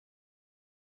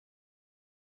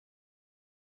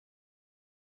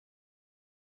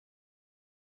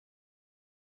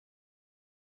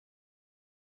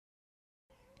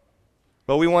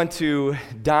But we want to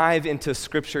dive into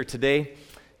Scripture today.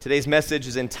 Today's message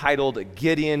is entitled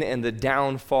Gideon and the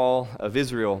Downfall of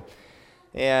Israel.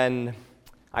 And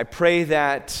I pray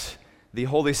that the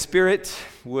Holy Spirit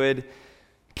would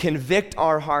convict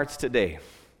our hearts today.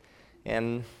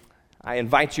 And I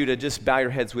invite you to just bow your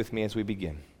heads with me as we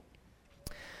begin.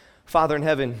 Father in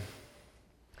heaven,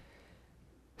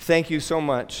 thank you so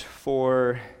much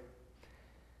for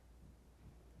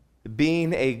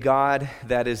being a God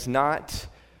that is not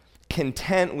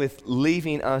content with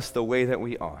leaving us the way that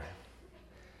we are.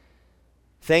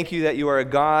 Thank you that you are a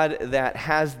God that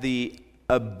has the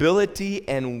ability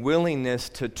and willingness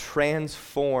to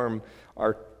transform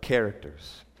our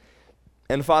characters.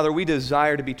 And Father, we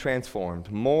desire to be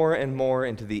transformed more and more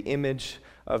into the image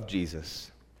of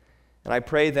Jesus. And I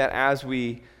pray that as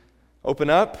we open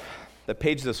up the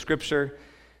pages of Scripture,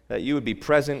 that you would be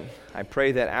present. I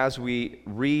pray that as we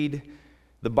read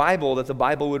the Bible, that the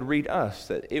Bible would read us,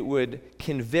 that it would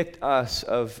convict us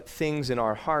of things in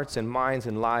our hearts and minds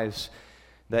and lives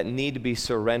that need to be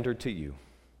surrendered to you.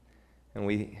 And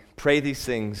we pray these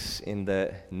things in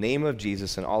the name of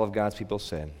Jesus, and all of God's people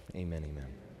said, amen, amen.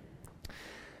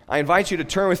 I invite you to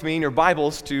turn with me in your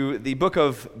Bibles to the book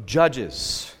of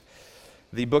Judges.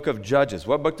 The book of Judges.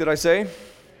 What book did I say?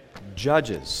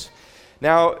 Judges.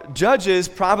 Now, Judges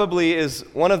probably is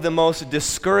one of the most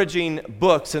discouraging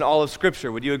books in all of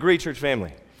Scripture. Would you agree, church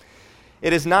family?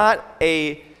 It is not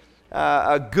a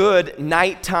good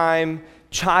nighttime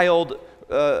child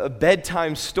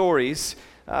bedtime stories.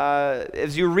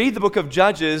 As you read the book of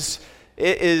Judges,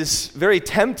 it is very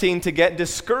tempting to get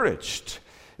discouraged.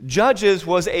 Judges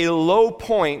was a low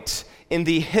point in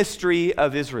the history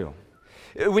of Israel.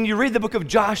 When you read the book of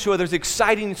Joshua, there's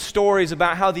exciting stories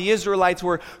about how the Israelites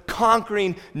were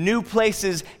conquering new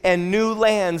places and new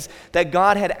lands that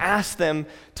God had asked them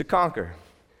to conquer.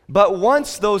 But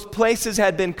once those places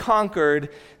had been conquered,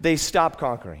 they stopped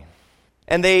conquering.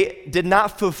 And they did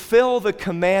not fulfill the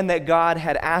command that God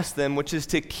had asked them, which is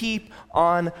to keep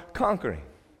on conquering.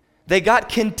 They got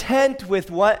content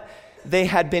with what they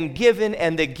had been given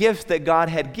and the gifts that God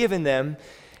had given them.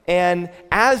 And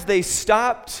as they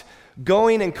stopped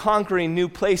going and conquering new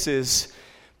places,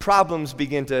 problems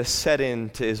begin to set in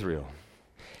to Israel.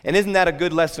 And isn't that a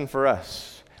good lesson for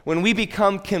us? When we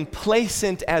become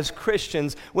complacent as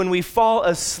Christians, when we fall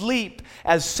asleep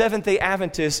as Seventh-day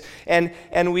Adventists, and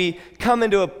we come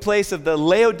into a place of the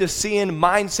Laodicean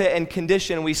mindset and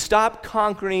condition, we stop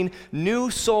conquering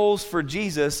new souls for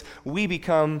Jesus, we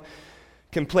become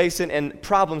complacent and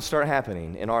problems start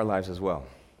happening in our lives as well.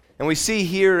 And we see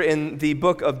here in the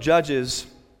book of Judges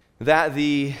that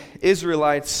the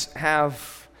Israelites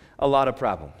have a lot of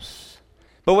problems.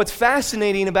 But what's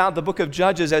fascinating about the book of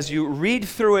Judges, as you read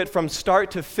through it from start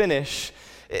to finish,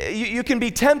 you can be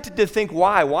tempted to think,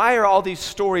 why? Why are all these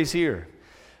stories here?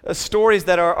 Stories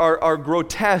that are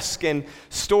grotesque and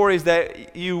stories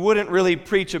that you wouldn't really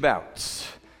preach about.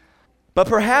 But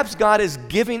perhaps God is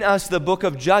giving us the book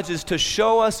of Judges to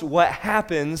show us what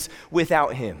happens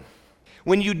without Him.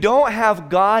 When you don't have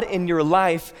God in your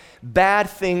life, bad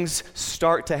things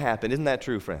start to happen. Isn't that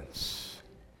true, friends?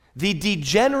 The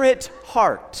degenerate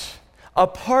heart,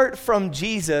 apart from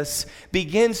Jesus,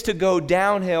 begins to go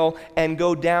downhill and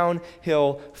go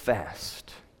downhill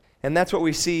fast. And that's what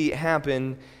we see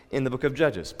happen in the book of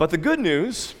Judges. But the good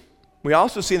news, we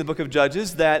also see in the book of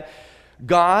Judges that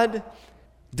God,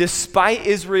 despite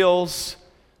Israel's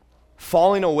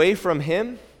falling away from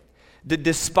Him,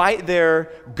 despite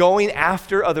their going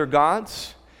after other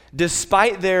gods,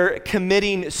 despite their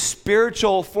committing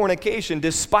spiritual fornication,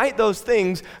 despite those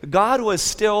things, God was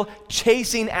still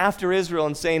chasing after Israel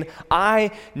and saying,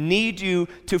 I need you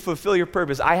to fulfill your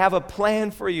purpose. I have a plan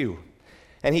for you.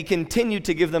 And He continued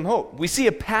to give them hope. We see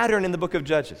a pattern in the book of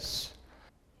Judges.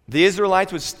 The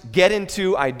Israelites would get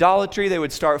into idolatry. They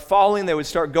would start falling. They would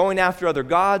start going after other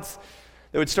gods.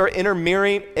 They would start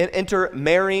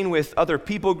intermarrying with other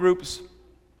people groups.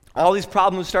 All these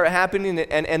problems start happening,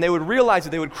 and they would realize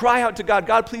it. They would cry out to God,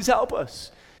 God, please help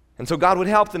us. And so God would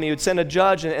help them. He would send a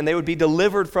judge, and they would be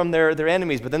delivered from their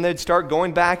enemies. But then they'd start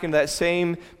going back into that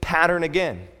same pattern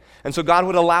again. And so God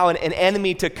would allow an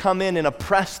enemy to come in and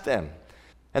oppress them.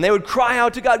 And they would cry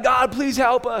out to God, God, please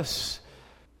help us.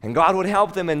 And God would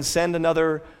help them and send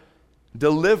another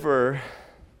deliverer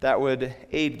that would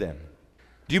aid them.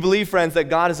 Do you believe, friends, that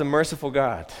God is a merciful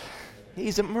God?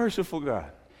 He's a merciful God.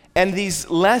 And these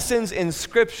lessons in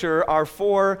Scripture are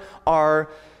for our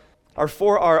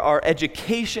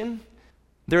education.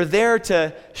 They're there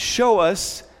to show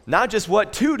us not just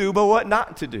what to do, but what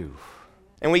not to do.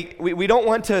 And we don't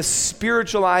want to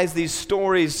spiritualize these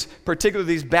stories, particularly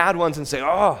these bad ones, and say,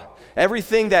 oh,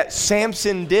 Everything that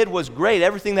Samson did was great.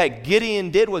 Everything that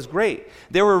Gideon did was great.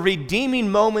 There were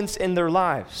redeeming moments in their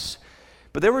lives.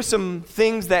 But there were some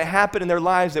things that happened in their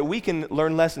lives that we can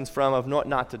learn lessons from of what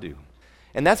not to do.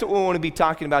 And that's what we want to be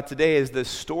talking about today, is the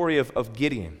story of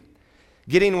Gideon.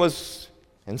 Gideon was,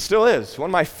 and still is, one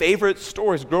of my favorite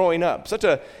stories growing up. Such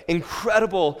an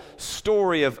incredible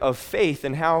story of faith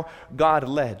and how God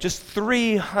led. Just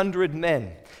 300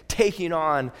 men taking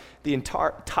on the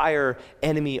entire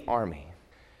enemy army.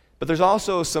 But there's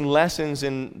also some lessons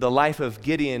in the life of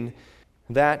Gideon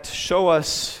that show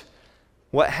us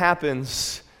what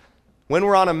happens when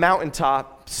we're on a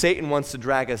mountaintop. Satan wants to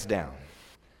drag us down.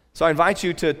 So I invite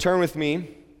you to turn with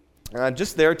me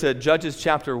just there to Judges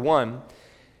chapter 1.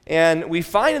 And we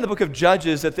find in the book of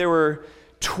Judges that there were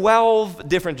 12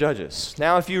 different judges.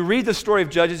 Now, if you read the story of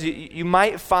Judges, you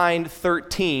might find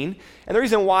 13. And the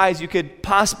reason why is you could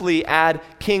possibly add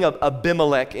King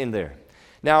Abimelech in there.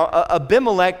 Now,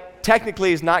 Abimelech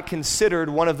technically is not considered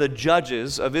one of the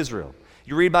judges of Israel.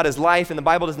 You read about his life, and the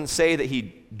Bible doesn't say that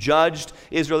he judged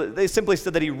Israel. They simply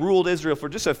said that he ruled Israel for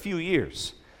just a few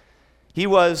years. He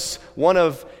was one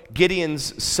of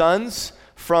Gideon's sons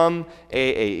from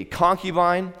a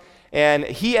concubine, and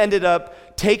he ended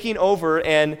up taking over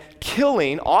and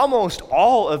killing almost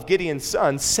all of Gideon's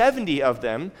sons, 70 of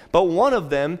them, but one of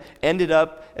them ended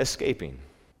up escaping.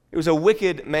 He was a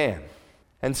wicked man.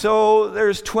 And so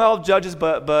there's 12 judges,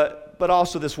 but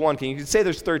also this one king. You can say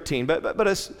there's 13, but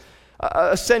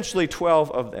essentially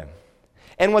 12 of them.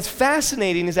 And what's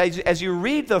fascinating is as you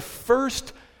read the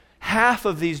first half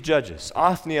of these judges,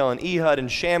 Othniel and Ehud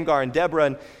and Shamgar and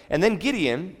Deborah, and then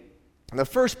Gideon, the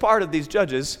first part of these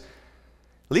judges,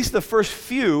 at least the first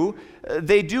few,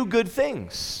 they do good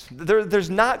things. There's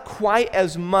not quite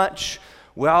as much,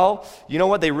 well, you know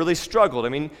what, they really struggled. I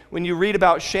mean, when you read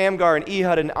about Shamgar and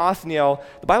Ehud and Othniel,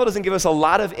 the Bible doesn't give us a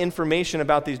lot of information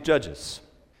about these judges.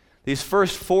 These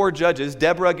first 4 judges,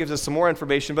 Deborah gives us some more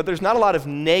information, but there's not a lot of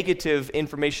negative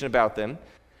information about them.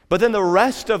 But then the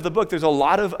rest of the book, there's a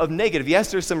lot of negative. Yes,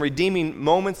 there's some redeeming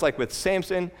moments like with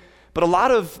Samson, but a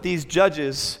lot of these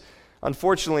judges,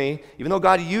 unfortunately, even though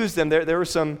God used them, there were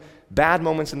some bad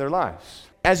moments in their lives.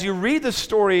 As you read the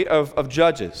story of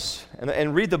Judges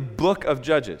and read the book of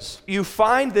Judges, you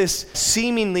find this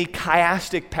seemingly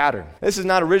chiastic pattern. This is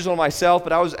not original to myself,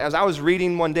 but as I was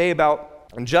reading one day about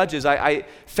Judges, I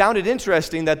found it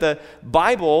interesting that the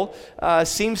Bible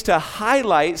seems to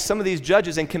highlight some of these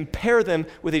judges and compare them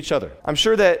with each other. I'm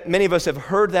sure that many of us have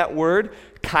heard that word,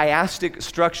 chiastic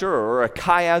structure or a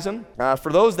chiasm.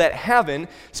 For those that haven't,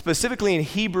 specifically in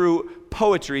Hebrew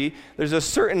poetry, there's a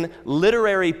certain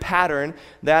literary pattern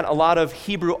that a lot of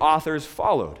Hebrew authors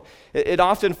followed. It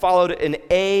often followed an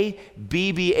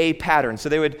A-B-B-A pattern. So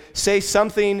they would say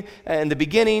something in the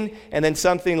beginning, and then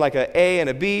something like an A and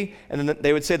a B, and then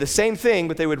they would say the same thing,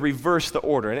 but they would reverse the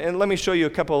order. And let me show you a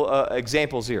couple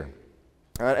examples here.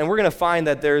 And we're going to find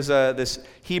that there's this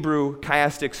Hebrew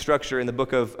chiastic structure in the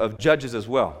book of Judges as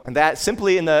well. And that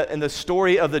simply in the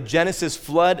story of the Genesis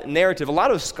flood narrative, a lot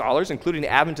of scholars, including the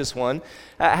Adventist one,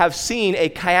 have seen a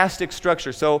chiastic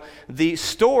structure. So the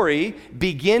story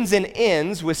begins and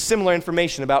ends with similar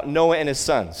information about Noah and his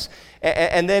sons.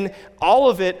 And then all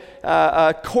of it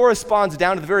corresponds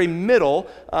down to the very middle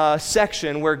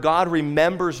section where God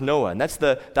remembers Noah. And that's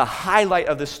the highlight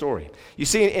of the story. You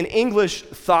see, in English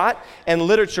thought and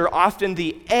literature, often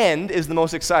the end is the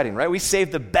most exciting, right? We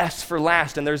save the best for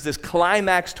last, and there's this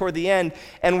climax toward the end,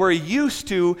 and we're used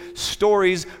to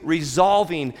stories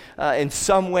resolving in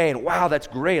some way. And wow, that's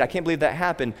great. I can't believe that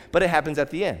happened. But it happens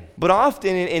at the end. But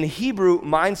often in Hebrew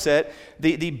mindset,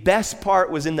 the best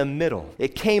part was in the middle.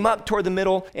 It came up toward the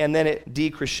middle, and then it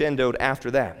decrescendoed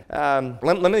after that.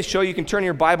 Let me show you. You can turn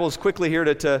your Bibles quickly here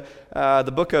to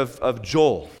the book of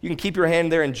Joel. You can keep your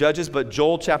hand there in Judges, but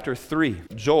Joel chapter 3.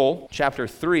 Joel chapter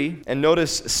 3, and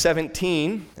notice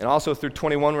 17, and also through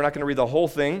 21. We're not going to read the whole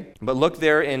thing, but look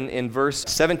there in verse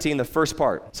 17, the first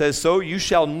part. It says, "So you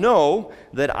shall know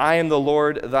that I am the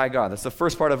Lord thy God." That's the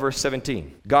first part of verse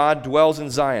 17. God dwells in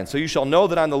Zion. So you shall know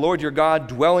that I'm the Lord your God,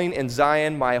 dwelling in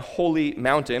Zion, my holy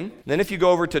mountain. Then if you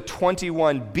go over to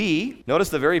 21b, notice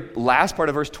the very last part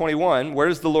of verse 21. Where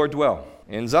does the Lord dwell?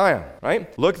 In Zion,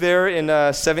 right? Look there in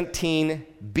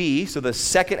 17b, so the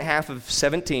second half of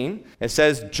 17. It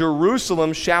says,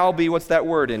 Jerusalem shall be, what's that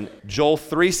word? In Joel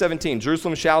 3:17,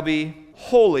 Jerusalem shall be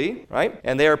holy, right?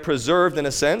 And they are preserved in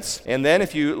a sense. And then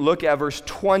if you look at verse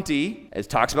 20, it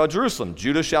talks about Jerusalem.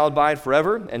 Judah shall abide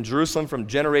forever, and Jerusalem from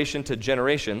generation to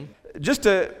generation. just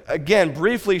to, again,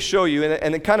 briefly show you,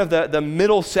 and kind of the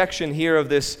middle section here of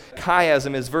this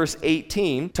chiasm is verse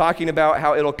 18, talking about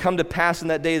how it'll come to pass in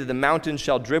that day that the mountains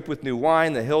shall drip with new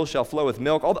wine, the hills shall flow with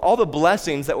milk, all the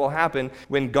blessings that will happen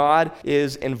when God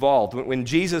is involved. When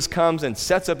Jesus comes and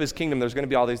sets up his kingdom, there's going to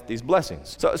be all these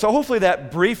blessings. So hopefully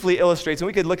that briefly illustrates, and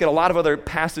we could look at a lot of other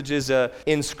passages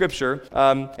in Scripture,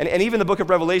 and even the book of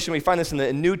Revelation, we find this in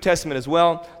the New Testament as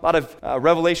well. A lot of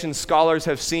Revelation scholars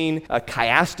have seen a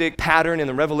chiastic pattern in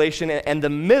the Revelation, and the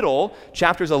middle,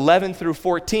 chapters 11 through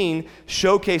 14,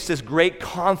 showcase this great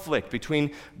conflict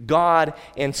between God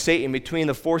and Satan, between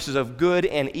the forces of good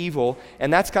and evil,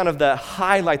 and that's kind of the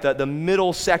highlight, the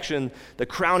middle section, the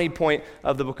crowning point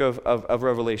of the book of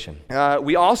Revelation.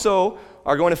 We also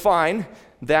are going to find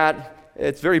that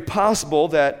it's very possible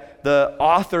that the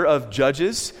author of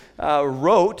Judges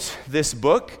wrote this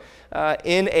book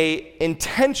in a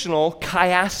intentional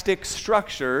chiastic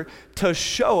structure to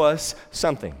show us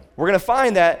something. We're going to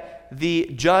find that the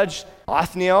judge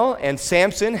Othniel and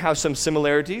Samson have some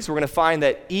similarities. We're going to find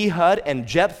that Ehud and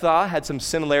Jephthah had some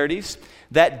similarities,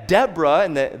 that Deborah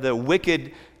and the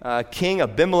wicked king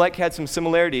Abimelech had some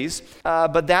similarities,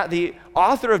 but that the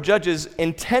author of Judges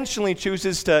intentionally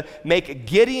chooses to make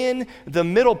Gideon the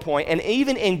middle point. And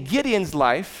even in Gideon's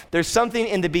life, there's something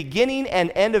in the beginning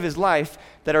and end of his life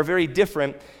that are very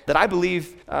different that I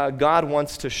believe God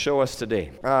wants to show us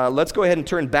today. Let's go ahead and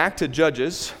turn back to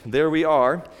Judges. There we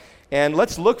are. And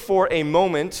let's look for a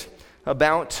moment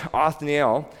about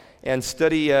Othniel and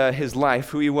study his life,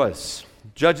 who he was.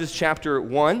 Judges chapter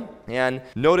 1, and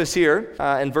notice here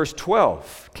in verse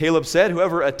 12, Caleb said,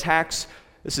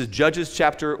 this is Judges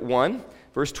chapter 1,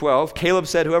 verse 12, Caleb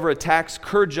said, whoever attacks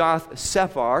Kirjath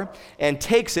Sephar and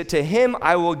takes it, to him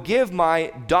I will give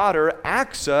my daughter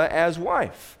Achsah as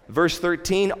wife. Verse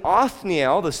 13,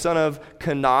 Othniel, the son of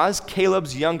Kenaz,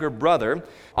 Caleb's younger brother.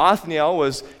 Othniel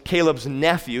was Caleb's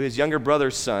nephew, his younger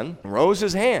brother's son, rose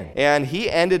his hand, and he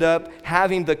ended up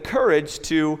having the courage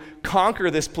to conquer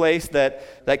this place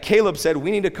that Caleb said, we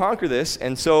need to conquer this.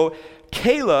 And so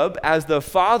Caleb, as the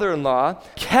father-in-law,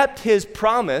 kept his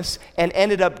promise and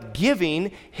ended up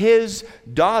giving his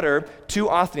daughter to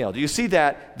Othniel. Do you see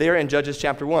that there in Judges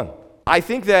chapter 1? I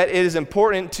think that it is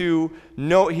important to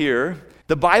note here,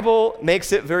 the Bible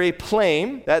makes it very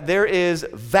plain that there is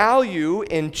value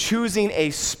in choosing a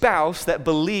spouse that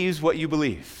believes what you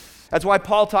believe. That's why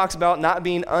Paul talks about not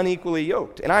being unequally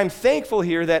yoked. And I'm thankful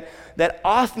here that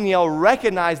Othniel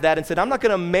recognized that and said, I'm not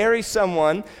going to marry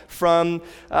someone from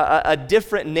a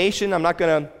different nation. I'm not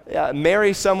going to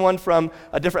marry someone from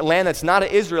a different land that's not an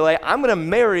Israelite. I'm going to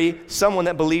marry someone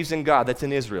that believes in God, that's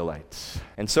an Israelite.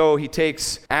 And so he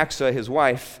takes Achsah, his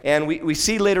wife. And we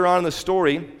see later on in the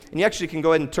story, and you actually can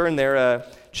go ahead and turn there,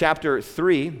 chapter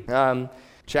 3.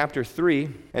 Chapter 3,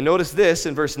 and notice this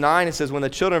in verse 9, it says, when the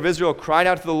children of Israel cried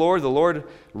out to the Lord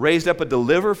raised up a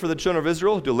deliverer for the children of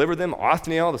Israel, who delivered them,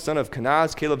 Othniel, the son of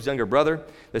Kenaz, Caleb's younger brother.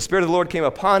 The Spirit of the Lord came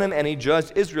upon him, and he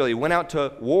judged Israel. He went out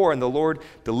to war, and the Lord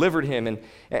delivered him.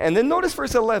 And then notice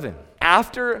verse 11.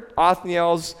 After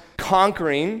Othniel's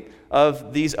conquering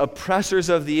of these oppressors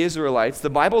of the Israelites, the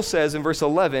Bible says in verse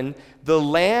 11, the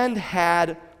land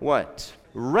had what?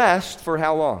 Rest for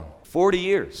how long? 40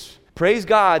 years. Praise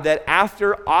God that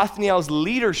after Othniel's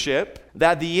leadership,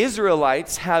 that the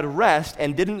Israelites had rest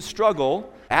and didn't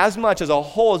struggle as much as a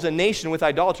whole as a nation with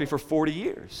idolatry for 40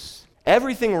 years.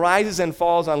 Everything rises and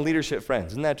falls on leadership,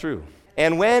 friends. Isn't that true?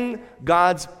 And when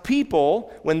God's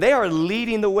people, when they are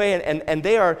leading the way and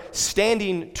they are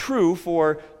standing true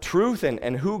for truth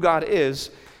and who God is,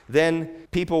 then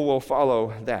people will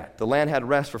follow that. The land had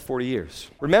rest for 40 years.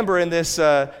 Remember in this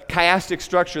chiastic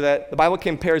structure that the Bible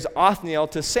compares Othniel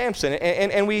to Samson,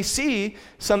 and we see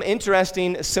some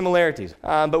interesting similarities.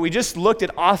 But we just looked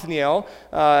at Othniel.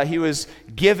 He was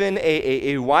given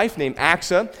a wife named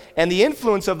Achsah, and the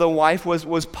influence of the wife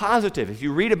was positive. If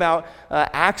you read about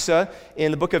Achsah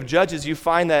in the book of Judges, you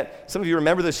find that, some of you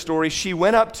remember this story, she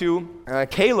went up to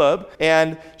Caleb,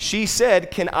 and she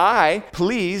said, can I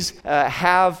please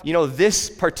have, this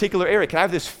particular area? Can I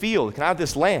have this field? Can I have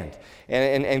this land?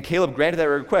 And Caleb granted that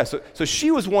request. So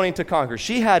she was wanting to conquer.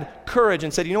 She had courage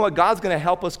and said, you know what, God's going to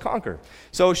help us conquer.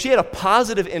 So she had a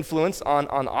positive influence on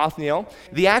Othniel.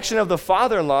 The action of the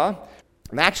father-in-law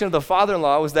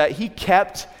was that he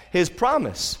kept his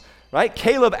promise, right?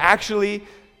 Caleb actually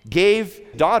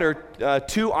gave daughter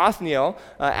to Othniel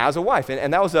as a wife.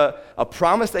 And that was a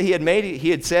promise that he had made. He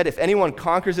had said, if anyone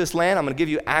conquers this land, I'm going to give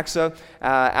you Achsah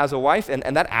as a wife.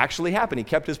 And that actually happened. He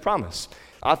kept his promise.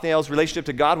 Othniel's relationship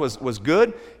to God was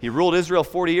good. He ruled Israel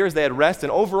 40 years. They had rest.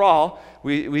 And overall,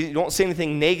 we don't see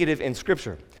anything negative in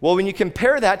Scripture. Well, when you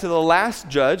compare that to the last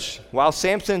judge, while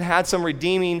Samson had some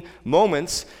redeeming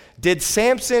moments, did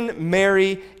Samson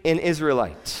marry an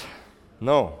Israelite?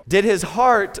 No. Did his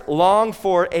heart long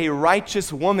for a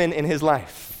righteous woman in his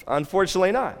life?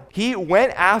 Unfortunately not. He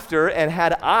went after and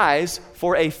had eyes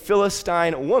for a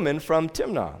Philistine woman from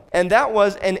Timnah. And that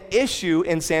was an issue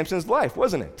in Samson's life,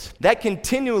 wasn't it? That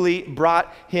continually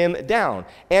brought him down.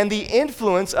 And the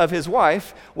influence of his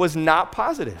wife was not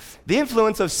positive. The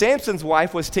influence of Samson's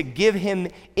wife was to give him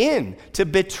in, to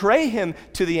betray him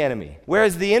to the enemy.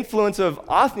 Whereas the influence of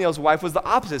Othniel's wife was the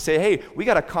opposite. Say, hey, we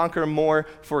got to conquer more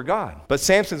for God. But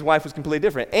Samson's wife was completely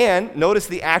different. And notice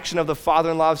the action of the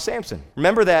father-in-law of Samson.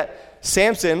 Remember that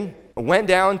Samson went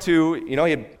down to, he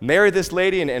had married this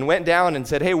lady and went down and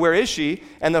said, hey, where is she?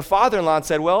 And the father-in-law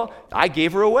said, well, I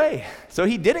gave her away. So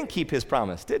he didn't keep his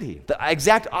promise, did he? The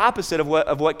exact opposite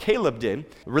of what Caleb did.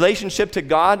 Relationship to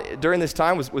God during this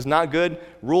time was not good,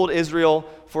 ruled Israel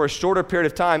for a shorter period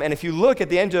of time. And if you look at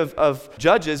the end of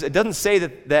Judges, it doesn't say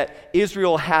that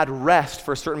Israel had rest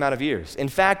for a certain amount of years. In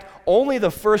fact, only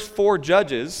the first 4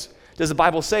 Judges does the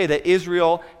Bible say that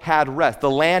Israel had rest. The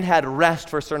land had rest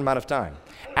for a certain amount of time.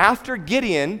 After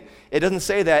Gideon, it doesn't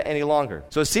say that any longer.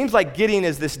 So it seems like Gideon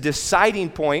is this deciding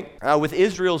point with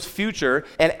Israel's future.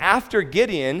 And after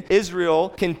Gideon, Israel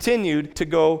continued to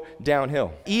go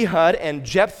downhill. Ehud and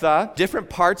Jephthah, different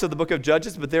parts of the book of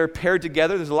Judges, but they're paired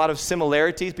together. There's a lot of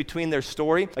similarities between their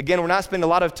story. Again, we're not spending a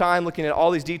lot of time looking at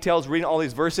all these details, reading all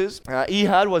these verses.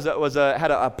 Ehud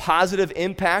had a positive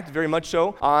impact, very much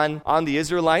so, on the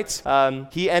Israelites.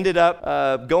 He ended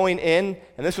up going in,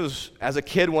 and this was, as a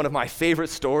kid, one of my favorite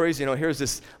stories. Here's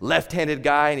this left-handed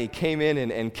guy, and he came in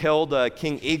and killed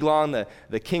King Eglon,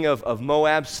 the king of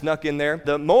Moab, snuck in there.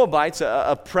 The Moabites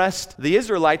oppressed the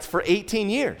Israelites for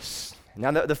 18 years.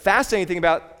 Now, the fascinating thing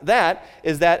about that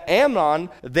is that Ammon,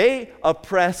 they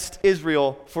oppressed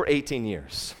Israel for 18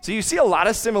 years. So you see a lot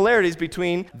of similarities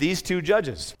between these 2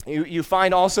 judges. You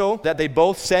find also that they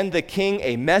both send the king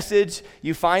a message.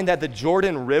 You find that the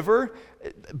Jordan River,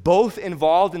 both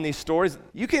involved in these stories.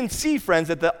 You can see, friends,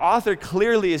 that the author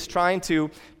clearly is trying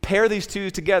to pair these 2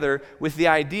 together with the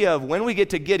idea of when we get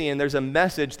to Gideon, there's a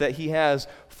message that he has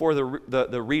for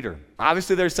the reader.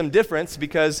 Obviously, there's some difference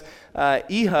because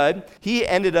Ehud, he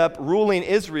ended up ruling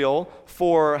Israel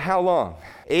for how long?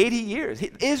 80 years.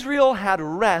 Israel had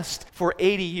rest for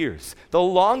 80 years, the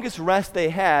longest rest they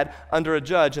had under a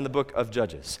judge in the book of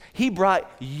Judges. He brought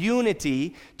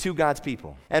unity to God's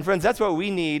people. And friends, that's what we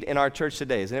need in our church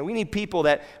today, isn't it? We need people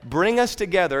that bring us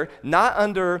together, not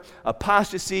under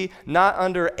apostasy, not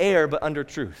under error, but under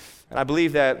truth. And I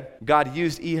believe that God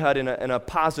used Ehud in a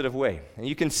positive way. And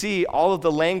you can see all of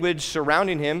the language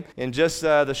surrounding him in just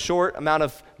the short amount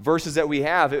of verses that we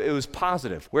have. It was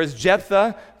positive. Whereas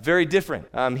Jephthah, very different.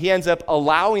 He ends up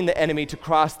allowing the enemy to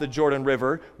cross the Jordan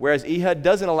River, whereas Ehud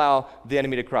doesn't allow the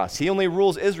enemy to cross. He only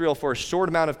rules Israel for a short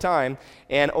amount of time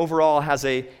and overall has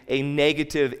a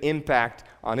negative impact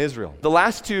on Israel. The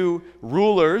last 2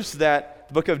 rulers that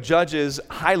the book of Judges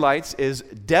highlights is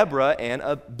Deborah and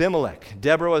Abimelech.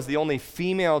 Deborah was the only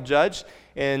female judge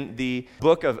in the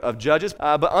book of Judges,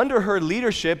 but under her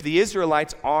leadership, the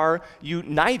Israelites are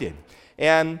united.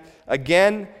 And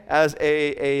again, as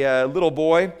a little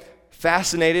boy,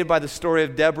 fascinated by the story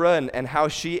of Deborah and how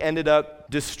she ended up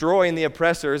destroying the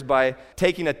oppressors by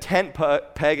taking a tent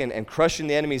peg and crushing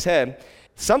the enemy's head.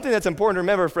 Something that's important to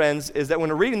remember, friends, is that when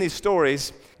we're reading these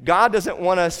stories, God doesn't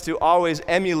want us to always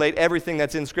emulate everything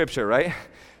that's in Scripture, right?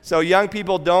 So young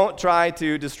people, don't try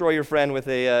to destroy your friend with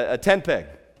a tent peg.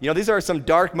 These are some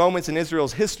dark moments in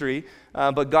Israel's history,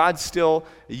 but God still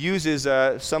uses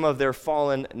some of their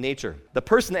fallen nature. The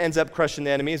person that ends up crushing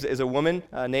the enemy is a woman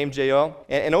named Jael,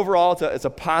 and overall it's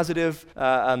a positive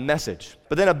message.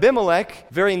 But then Abimelech,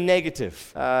 very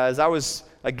negative. As I was,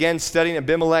 again, studying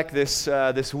Abimelech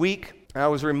this week, I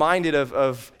was reminded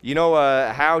of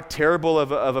how terrible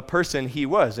of a person he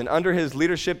was. And under his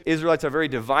leadership, Israelites are very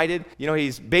divided.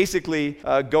 He's basically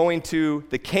going to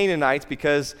the Canaanites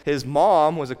because his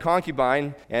mom was a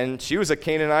concubine, and she was a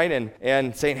Canaanite,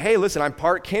 and saying, hey, listen, I'm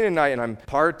part Canaanite, and I'm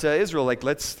part Israel.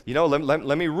 Let's,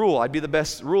 let me rule. I'd be the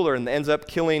best ruler, and ends up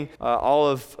killing all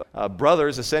of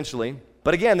brothers, essentially.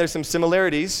 But again, there's some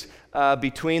similarities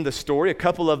between the story, a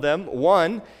couple of them.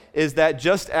 One is that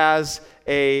just as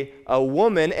a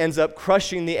woman ends up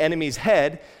crushing the enemy's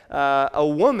head, a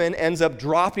woman ends up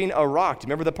dropping a rock. Do you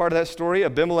remember the part of that story?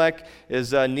 Abimelech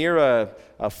is near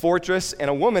a fortress, and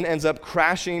a woman ends up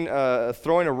crashing,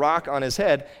 throwing a rock on his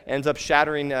head, ends up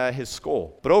shattering his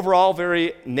skull. But overall,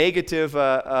 very negative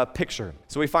picture.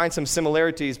 So we find some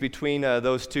similarities between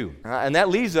those two. And that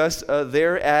leaves us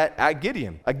there at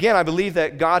Gideon. Again, I believe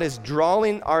that God is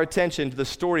drawing our attention to the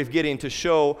story of Gideon to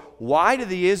show why did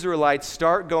the Israelites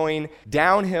start going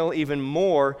downhill even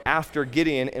more after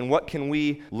Gideon, and what can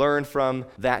we learn from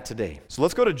that today? So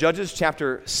let's go to Judges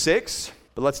chapter 6.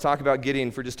 But let's talk about Gideon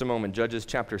for just a moment. Judges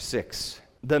chapter 6.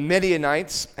 The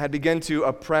Midianites had begun to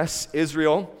oppress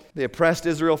Israel. They oppressed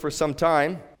Israel for some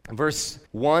time. In verse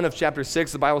 1 of chapter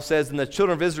 6, the Bible says, "And the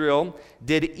children of Israel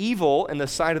did evil in the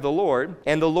sight of the Lord,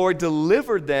 and the Lord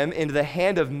delivered them into the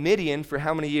hand of Midian for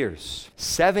how many years?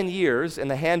 7 years, and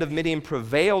the hand of Midian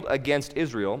prevailed against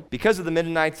Israel. Because of the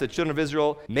Midianites, the children of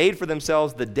Israel made for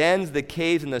themselves the dens, the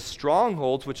caves, and the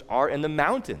strongholds which are in the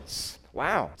mountains."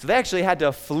 Wow. So they actually had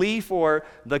to flee for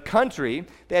the country.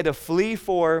 They had to flee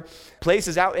for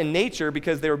places out in nature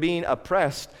because they were being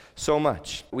oppressed so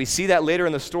much. We see that later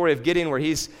in the story of Gideon where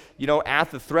he's,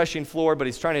 at the threshing floor, but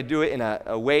he's trying to do it in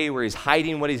a way where he's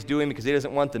hiding what he's doing because he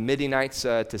doesn't want the Midianites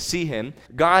to see him.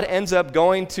 God ends up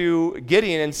going to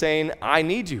Gideon and saying, "I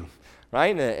need you." Right?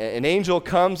 And an angel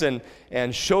comes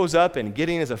and shows up, and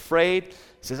Gideon is afraid.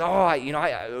 Says, who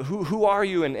are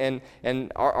you,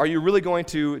 and are you really going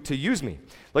to use me?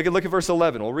 Look at verse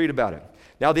 11. We'll read about it.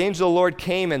 "Now the angel of the Lord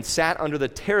came and sat under the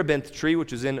terebinth tree,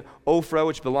 which is in Ophrah,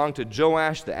 which belonged to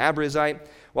Joash the Abiezrite,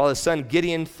 while his son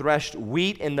Gideon threshed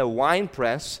wheat in the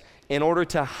winepress in order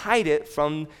to hide it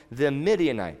from the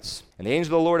Midianites. And the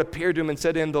angel of the Lord appeared to him and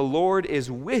said to him, 'The Lord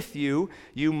is with you,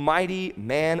 you mighty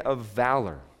man of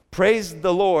valor.'" Praise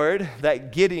the Lord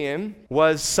that Gideon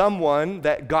was someone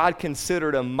that God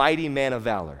considered a mighty man of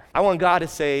valor. I want God to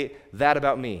say that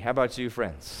about me. How about you,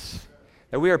 friends?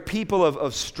 That we are people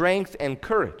of strength and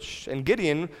courage. And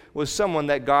Gideon was someone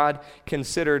that God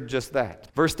considered just that.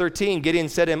 Verse 13, Gideon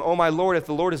said to him, "O my Lord, if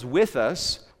the Lord is with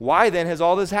us, why then has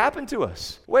all this happened to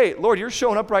us?" Wait, Lord, you're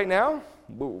showing up right now?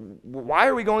 Why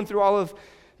are we going through all of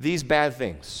these bad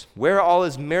things? Where are all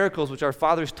his miracles which our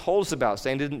fathers told us about,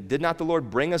 saying, did not the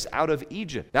Lord bring us out of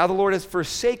Egypt? Now the Lord has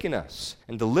forsaken us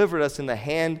and delivered us in the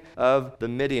hand of the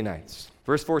Midianites.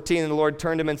 Verse 14, "And the Lord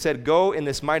turned to him and said, 'Go in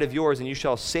this might of yours, and you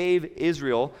shall save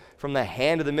Israel from the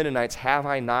hand of the Midianites. Have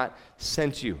I not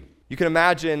sent you?'" You can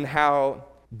imagine how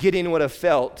Gideon would have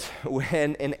felt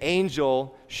when an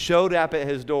angel showed up at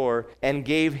his door and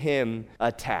gave him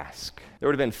a task. There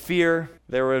would have been fear.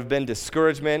 There would have been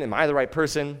discouragement. Am I the right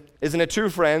person? Isn't it true,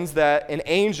 friends, that an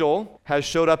angel has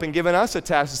showed up and given us a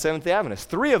task as Seventh-day Adventists?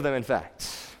 3 of them, in fact.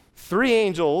 3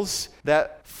 angels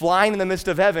that flying in the midst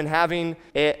of heaven, having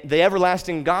the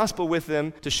everlasting gospel with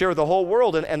them to share with the whole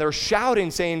world. And they're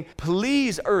shouting, saying,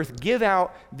 "Please, earth, give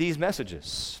out these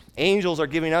messages." Angels are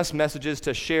giving us messages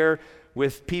to share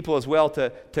with people as well,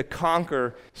 to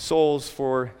conquer souls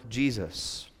for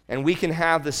Jesus. And we can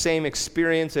have the same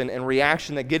experience and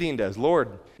reaction that Gideon does.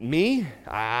 Lord, me?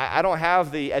 I don't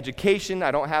have the education.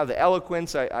 I don't have the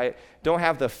eloquence. I don't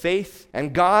have the faith.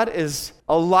 And God is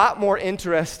a lot more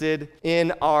interested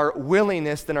in our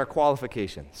willingness than our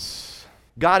qualifications.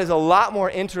 God is a lot more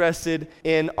interested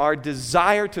in our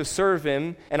desire to serve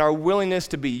him and our willingness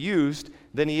to be used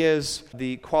than he is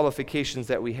the qualifications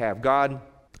that we have. God,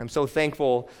 I'm so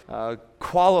thankful,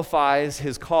 qualifies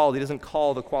his called. He doesn't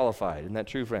call the qualified. Isn't that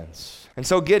true, friends? And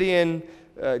so Gideon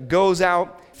goes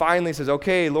out, finally says,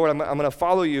 "Okay, Lord, I'm going to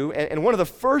follow you." And one of the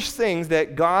first things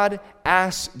that God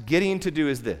asks Gideon to do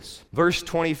is this. Verse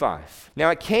 25. "Now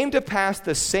it came to pass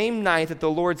the same night that the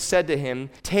Lord said to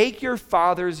him, 'Take your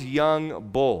father's young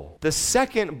bull, the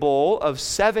second bull of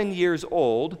 7 years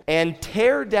old, and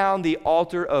tear down the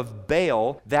altar of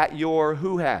Baal that your,"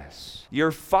 who has?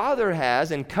 "Your father has,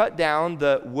 and cut down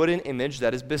the wooden image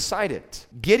that is beside it."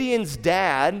 Gideon's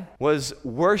dad was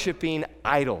worshiping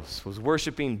idols, was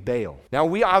worshiping Baal. Now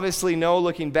we obviously know,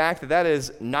 looking back, that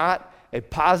is not a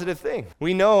positive thing.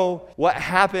 We know what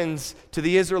happens to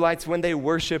the Israelites when they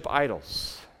worship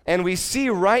idols. And we see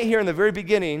right here in the very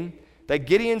beginning that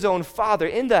Gideon's own father,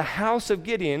 in the house of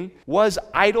Gideon, was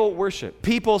idol worship.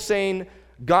 People saying,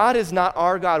 "God is not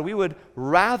our God. We would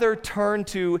rather turn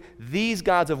to these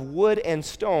gods of wood and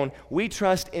stone. We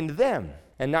trust in them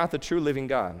and not the true living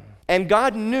God." And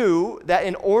God knew that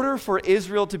in order for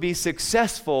Israel to be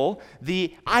successful,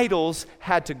 the idols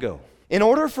had to go. In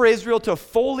order for Israel to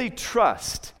fully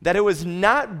trust that it was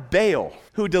not Baal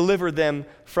who delivered them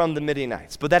from the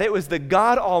Midianites, but that it was the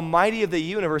God Almighty of the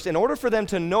universe, in order for them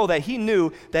to know that he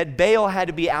knew that Baal had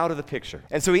to be out of the picture.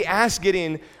 And so he asked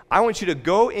Gideon, I want you to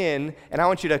go in and I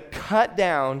want you to cut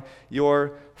down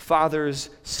your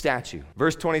father's statue.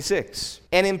 Verse 26.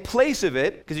 And in place of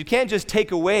it, because you can't just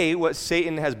take away what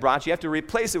Satan has brought you have to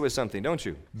replace it with something, don't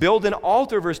you? Build an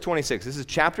altar, verse 26. This is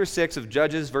chapter 6 of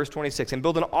Judges, verse 26. And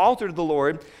build an altar to the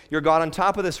Lord your God on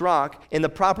top of this rock in the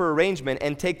proper arrangement,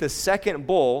 and take the second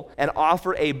bull and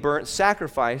offer a burnt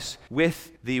sacrifice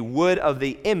with the wood of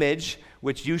the image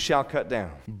which you shall cut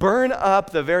down. Burn up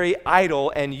the very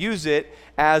idol and use it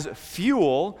as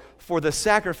fuel for the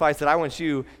sacrifice that I want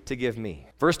you to give me.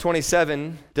 Verse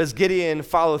 27, does Gideon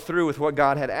follow through with what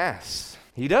God had asked?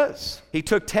 He does. He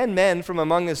took 10 men from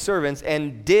among his servants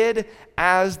and did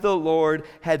as the Lord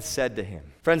had said to him.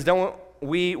 Friends, don't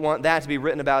we want that to be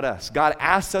written about us? God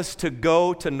asks us to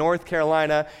go to North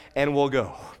Carolina, and we'll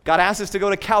go. God asks us to go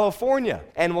to California,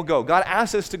 and we'll go. God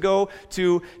asks us to go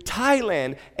to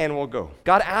Thailand, and we'll go.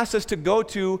 God asks us to go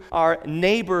to our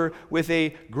neighbor with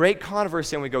a great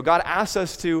converse, and we go. God asks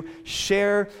us to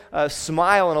share a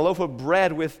smile and a loaf of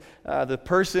bread with the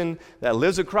person that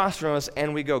lives across from us,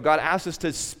 and we go. God asks us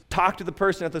to talk to the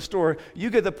person at the store.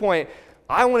 You get the point.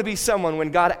 I want to be someone, when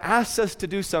God asks us to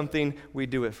do something, we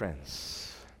do it, friends.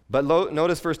 But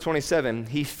notice verse 27,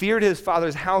 he feared his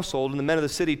father's household and the men of the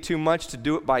city too much to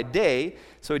do it by day,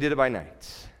 so he did it by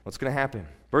night. What's going to happen?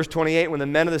 Verse 28, when the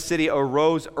men of the city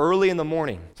arose early in the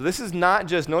morning. So this is not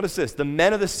just, notice this, the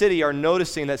men of the city are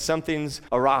noticing that something's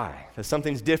awry, that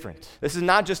something's different. This is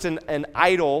not just an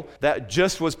idol that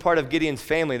just was part of Gideon's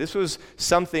family. This was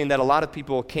something that a lot of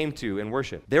people came to and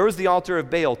worshiped. There was the altar of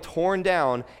Baal torn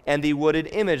down, and the wooded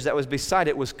image that was beside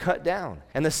it was cut down.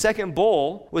 And the second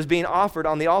bull was being offered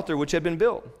on the altar which had been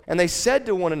built. And they said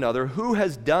to one another, who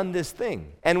has done this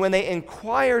thing? And when they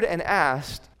inquired and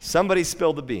asked, somebody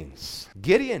spilled the beans.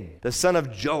 Gideon, the son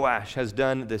of Joash, has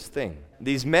done this thing.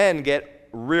 These men get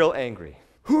real angry.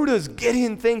 Who does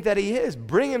Gideon think that he is?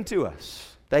 Bring him to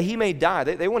us, that he may die.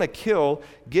 They want to kill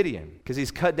Gideon because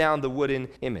he's cut down the wooden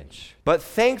image. But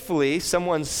thankfully,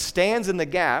 someone stands in the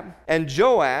gap, and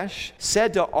Joash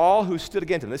said to all who stood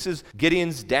against him, this is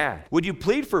Gideon's dad, would you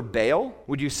plead for Baal?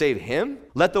 Would you save him?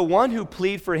 Let the one who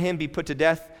plead for him be put to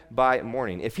death by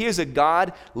morning. If he is a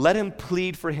god, let him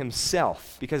plead for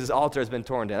himself, because his altar has been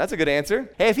torn down. That's a good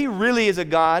answer. Hey, if he really is a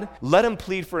god, let him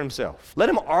plead for himself. Let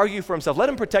him argue for himself. Let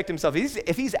him protect himself.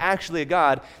 If he's actually a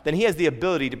god, then he has the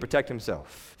ability to protect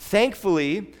himself.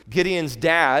 Thankfully, Gideon's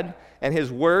dad and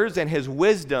his words and his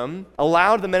wisdom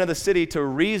allowed the men of the city to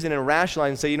reason and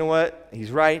rationalize and say, you know what?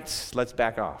 He's right. Let's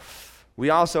back off. We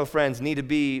also, friends, need to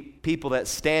be people that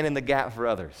stand in the gap for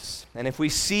others. And if we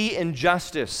see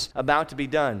injustice about to be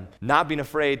done, not being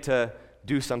afraid to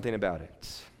do something about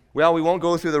it. Well, we won't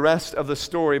go through the rest of the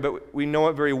story, but we know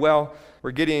it very well,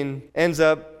 where Gideon ends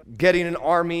up getting an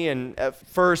army, and at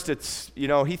first it's,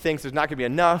 he thinks there's not going to be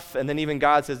enough, and then even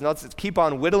God says, no, let's keep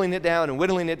on whittling it down and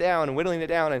whittling it down and whittling it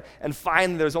down, and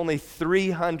finally there's only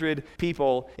 300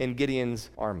 people in Gideon's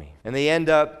army. And they end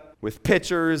up with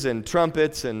pitchers and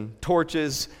trumpets and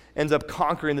torches, ends up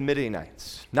conquering the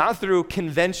Midianites. Not through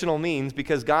conventional means,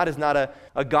 because God is not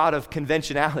a God of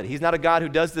conventionality. He's not a God who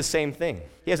does the same thing.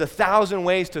 He has 1,000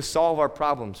 ways to solve our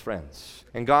problems, friends.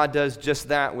 And God does just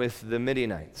that with the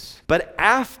Midianites. But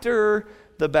after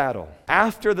the battle,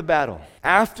 after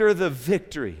the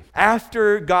victory,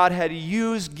 after God had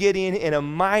used Gideon in a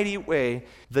mighty way,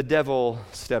 the devil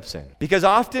steps in. Because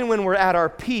often when we're at our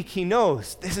peak, he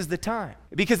knows this is the time.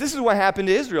 Because this is what happened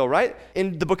to Israel, right?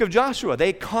 In the book of Joshua,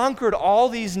 they conquered all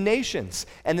these nations,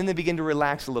 and then they begin to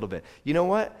relax a little bit. You know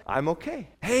what? I'm okay.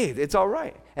 Hey, it's all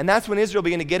right. And that's when Israel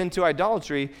began to get into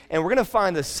idolatry, and we're going to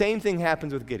find the same thing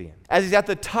happens with Gideon. As he's at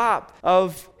the top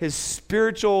of his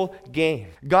spiritual game,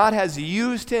 God has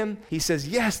used him. He says,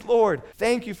 yes, Lord,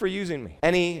 thank you for using me.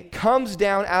 And he comes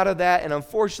down out of that and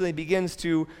unfortunately begins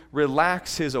to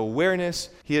relax his awareness.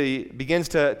 He begins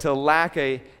to lack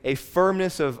a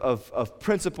firmness of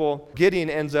principle. Gideon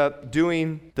ends up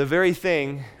doing the very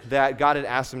thing that God had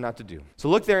asked him not to do. So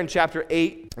look there in chapter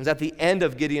 8. It's at the end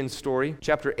of Gideon's story,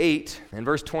 chapter 8 and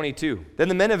verse 22. Then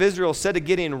the men of Israel said to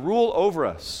Gideon, rule over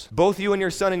us, both you and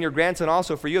your son and your grandson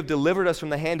also, for you have delivered us from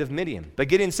the hand of Midian. But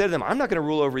Gideon said to them, I'm not going to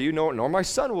rule over you, nor my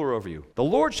son will rule over you. The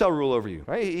Lord shall rule over you.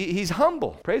 Right? He's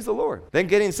humble. Praise the Lord. Then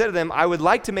Gideon said to them, I would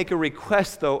like to make a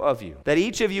request, though, of you, that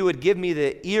each of you would give me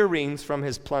the earrings from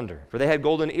his plunder. For they had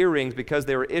golden earrings because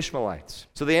they were Ishmaelites.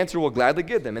 So the answer will gladly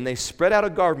give them. And they spread out a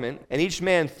garment, and each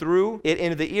man threw it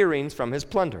into the earrings from his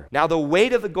plunder. Now the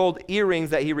weight of the gold earrings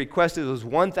that he requested was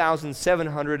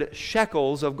 1,700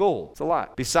 shekels of gold. It's a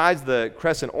lot. Besides the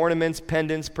crescent ornaments,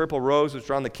 pendants, purple robes, which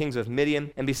were on the kings of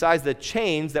Midian, and besides the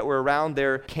chains that were around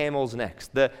their camels' necks.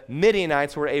 The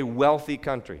Midianites were a wealthy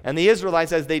country. And the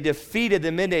Israelites, as they defeated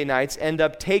the Midianites, end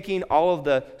up taking all of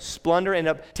the splendor, end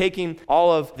up taking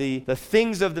all of the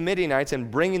things of the Midianites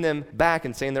and bringing them back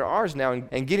and saying they're ours now,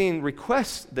 and Gideon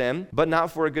requests them, but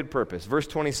not for a good purpose. Verse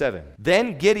 27.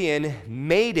 Then Gideon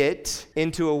made it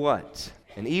into a what?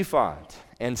 An ephod,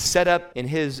 and set up in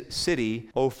his city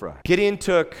Ophrah. Gideon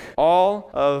took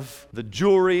all of the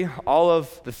jewelry, all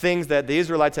of the things that the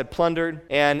Israelites had plundered,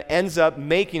 and ends up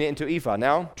making it into ephod.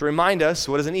 Now, to remind us,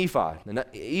 what is an ephod? An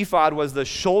ephod was the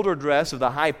shoulder dress of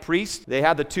the high priest. They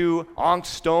had the two onyx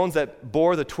stones that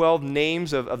bore the 12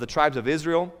 names of the tribes of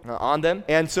Israel on them.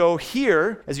 And so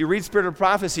here, as you read Spirit of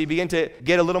Prophecy, you begin to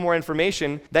get a little more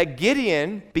information that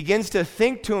Gideon begins to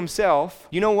think to himself,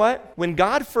 you know what? When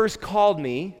God first called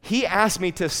me, he asked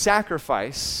me to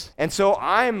sacrifice, and so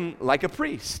I'm like a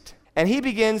priest. And he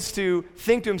begins to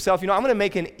think to himself, I'm going to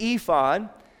make an ephod,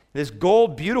 this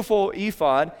gold, beautiful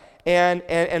ephod, and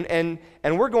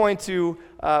we're going to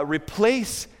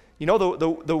replace,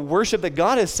 the worship that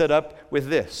God has set up with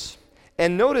this.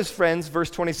 And notice, friends,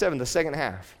 verse 27, the second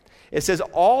half. It says,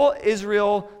 all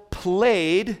Israel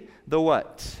played the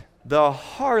what? The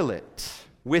harlot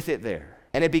with it there.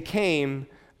 And it became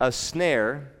a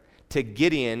snare to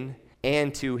Gideon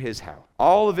and to his house.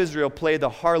 All of Israel played the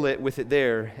harlot with it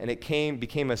there, and it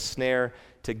became a snare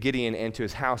to Gideon and to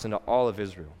his house and to all of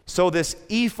Israel. So this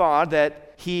ephod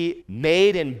that he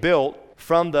made and built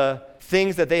from the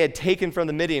things that they had taken from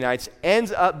the Midianites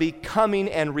ends up becoming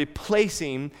and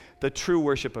replacing the true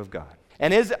worship of God.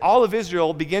 And as all of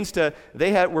Israel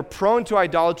were prone to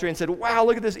idolatry and said, wow,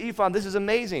 look at this ephod, this is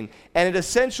amazing. And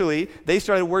they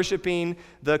started worshiping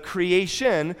the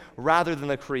creation rather than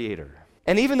the creator.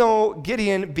 And even though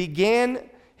Gideon began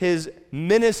his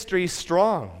ministry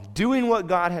strong, doing what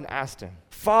God had asked him,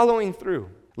 following through,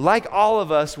 like all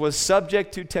of us, was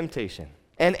subject to temptation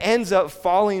and ends up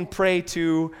falling prey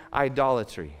to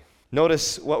idolatry.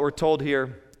 Notice what we're told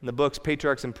here in the books,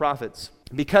 Patriarchs and Prophets.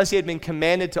 Because he had been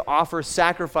commanded to offer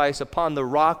sacrifice upon the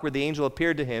rock where the angel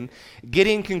appeared to him,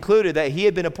 Gideon concluded that he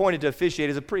had been appointed to officiate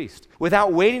as a priest.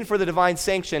 Without waiting for the divine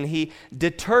sanction, he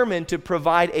determined to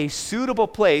provide a suitable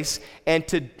place and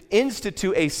to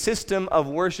institute a system of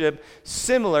worship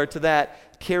similar to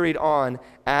that carried on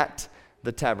at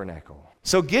the tabernacle.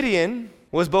 So Gideon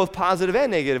was both positive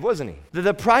and negative, wasn't he?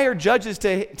 The prior judges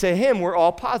to him were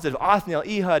all positive. Othniel,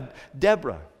 Ehud,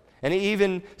 Deborah, and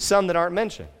even some that aren't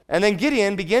mentioned. And then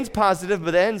Gideon begins positive,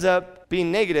 but ends up being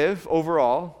negative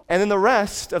overall. And then the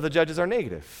rest of the judges are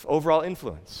negative, overall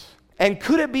influence. And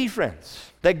could it be,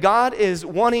 friends, that God is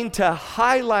wanting to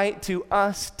highlight to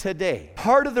us today?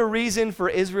 Part of the reason for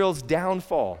Israel's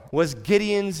downfall was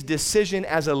Gideon's decision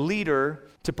as a leader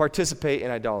to participate in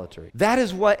idolatry. That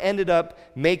is what ended up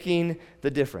making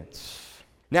the difference.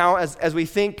 Now, as we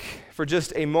think for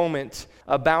just a moment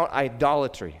about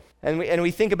idolatry, and we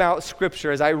think about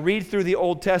Scripture, as I read through the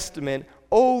Old Testament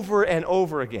over and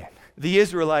over again, the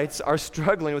Israelites are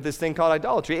struggling with this thing called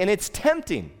idolatry. And it's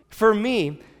tempting for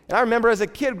me. And I remember as a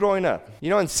kid growing up,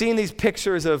 and seeing these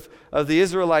pictures of the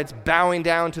Israelites bowing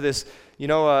down to this,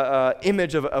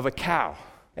 image of a cow.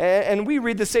 And we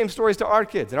read the same stories to our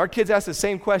kids. And our kids ask the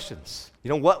same questions.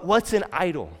 What's an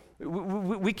idol?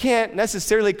 We can't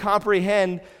necessarily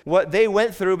comprehend what they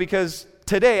went through, because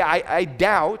today, I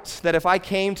doubt that if I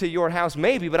came to your house,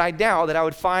 maybe, but I doubt that I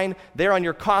would find there on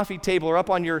your coffee table or up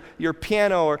on your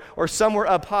piano or somewhere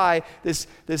up high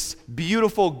this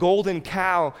beautiful golden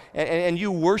cow, and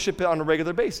you worship it on a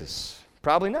regular basis.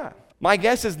 Probably not. My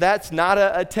guess is that's not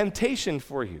a temptation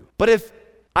for you. But if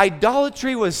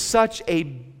idolatry was such a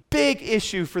big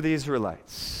issue for the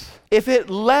Israelites, if it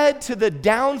led to the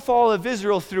downfall of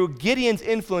Israel through Gideon's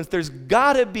influence, there's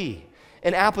got to be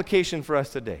an application for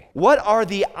us today. What are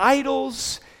the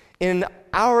idols in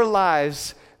our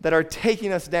lives that are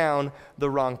taking us down the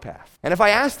wrong path? And if I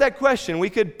ask that question,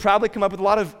 we could probably come up with a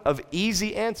lot of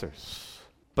easy answers.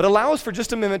 But allow us for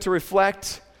just a minute to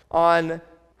reflect on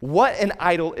what an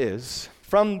idol is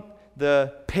from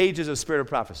the pages of Spirit of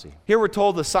Prophecy. Here we're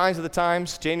told the signs of the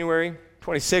times, January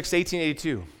 26,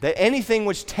 1882, that anything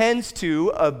which tends to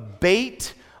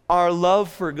abate our love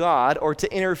for God or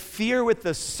to interfere with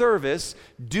the service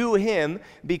due him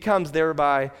becomes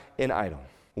thereby an idol.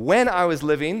 When I was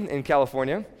living in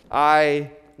California,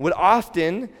 I would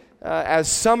often,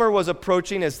 as summer was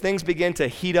approaching, as things began to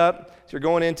heat up, so you're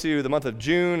going into the month of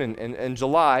June and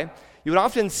July, you would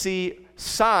often see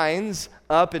signs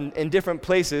up in different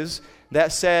places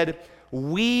that said,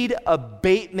 weed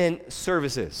abatement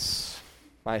services.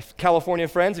 My California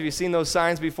friends, have you seen those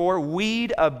signs before?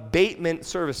 Weed abatement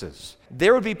services.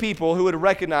 There would be people who would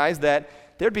recognize that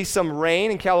there'd be some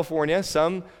rain in California,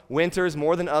 some winters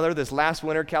more than other. This last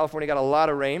winter, California got a lot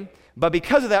of rain. But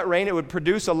because of that rain, it would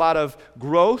produce a lot of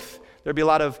growth. There'd be a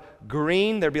lot of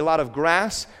green. There'd be a lot of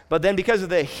grass. But then because of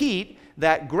the heat,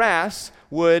 that grass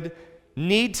would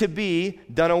need to be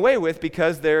done away with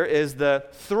because there is the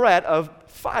threat of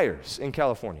fires in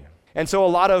California. And so a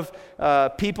lot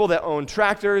of people that own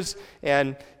tractors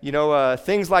and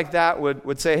things like that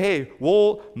would say, hey,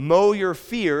 we'll mow your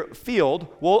field,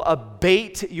 we'll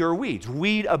abate your weeds,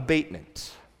 weed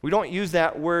abatement. We don't use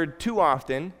that word too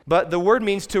often, but the word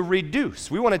means to reduce.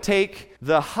 We want to take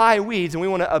the high weeds and we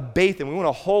want to abate them. We want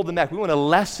to hold them back. We want to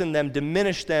lessen them,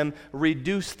 diminish them,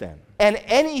 reduce them. And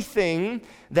anything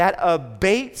that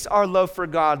abates our love for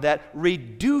God, that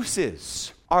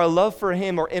reduces our love for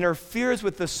Him or interferes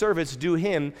with the service due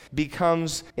Him,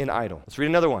 becomes an idol. Let's read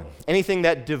another one. Anything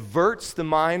that diverts the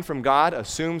mind from God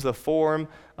assumes the form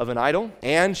of an idol.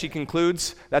 And she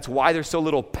concludes, that's why there's so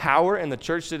little power in the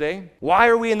church today. Why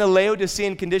are we in the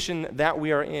Laodicean condition that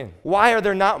we are in? Why are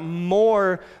there not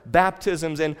more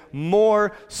baptisms and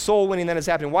more soul winning that is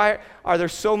happening? Why are there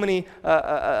so many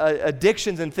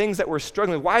addictions and things that we're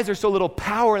struggling with? Why is there so little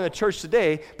power in the church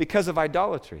today? Because of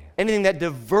idolatry. Anything that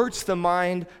diverts the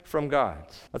mind from God.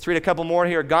 Let's read a couple more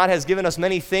here. God has given us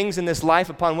many things in this life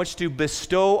upon which to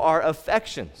bestow our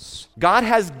affections. God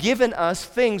has given us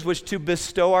things which to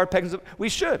bestow our affections. We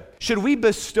should. Should we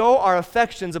bestow our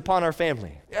affections upon our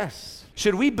family? Yes.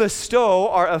 Should we bestow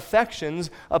our affections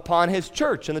upon His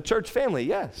church and the church family?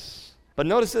 Yes. But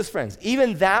notice this, friends.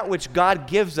 Even that which God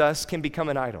gives us can become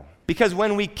an idol. Because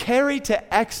when we carry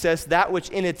to excess that which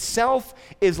in itself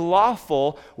is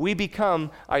lawful, we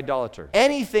become idolater.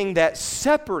 Anything that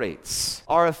separates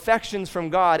our affections from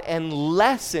God and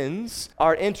lessens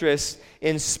our interest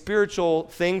in spiritual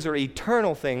things or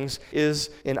eternal things is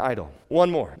an idol. One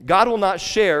more. God will not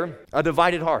share a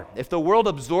divided heart. If the world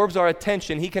absorbs our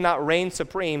attention, He cannot reign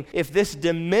supreme. If this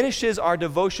diminishes our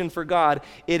devotion for God,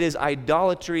 it is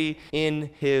idolatry in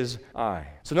His eye.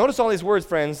 So notice all these words,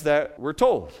 friends, that we're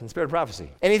told in the Spirit of Prophecy.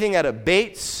 Anything that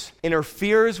abates,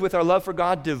 interferes with our love for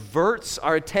God, diverts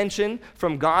our attention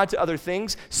from God to other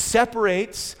things,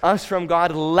 separates us from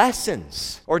God,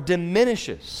 lessens or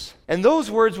diminishes. And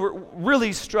those words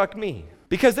really struck me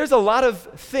because there's a lot of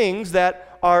things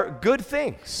that are good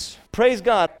things. Praise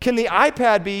God. Can the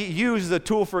iPad be used as a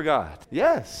tool for God?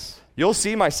 Yes. You'll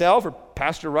see myself or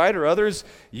Pastor Wright or others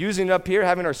using it up here,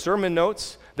 having our sermon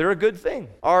notes. They're a good thing.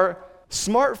 Our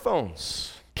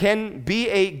smartphones can be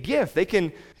a gift. They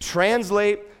can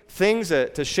translate things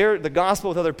to share the gospel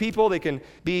with other people. They can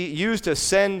be used to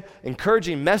send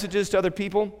encouraging messages to other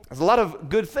people. There's a lot of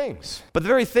good things. But the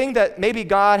very thing that maybe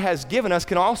God has given us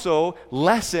can also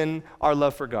lessen our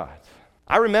love for God.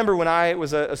 I remember when I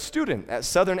was a student at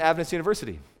Southern Adventist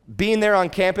University. Being there on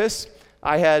campus,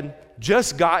 I had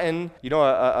just gotten,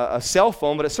 a cell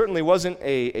phone, but it certainly wasn't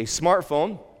a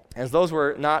smartphone, as those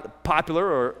were not popular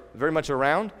or very much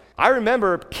around. I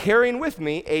remember carrying with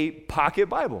me a pocket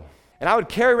Bible. And I would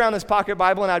carry around this pocket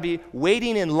Bible, and I'd be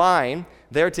waiting in line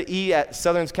there to eat at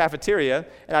Southern's cafeteria,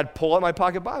 and I'd pull out my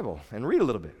pocket Bible and read a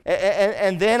little bit.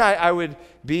 And then I would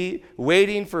be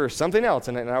waiting for something else,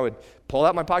 and I would pull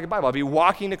out my pocket Bible. I'd be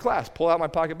walking to class, pull out my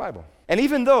pocket Bible. And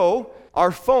even though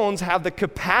our phones have the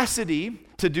capacity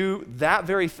to do that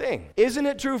very thing, isn't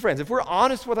it true, friends, if we're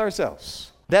honest with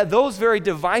ourselves, that those very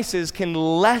devices can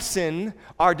lessen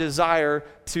our desire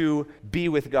to be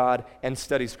with God and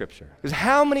study Scripture? Because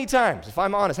how many times, if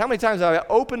I'm honest, how many times have I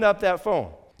opened up that phone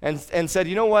and said,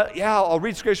 you know what, yeah, I'll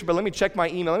read Scripture, but let me check my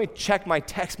email, let me check my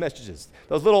text messages.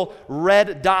 Those little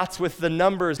red dots with the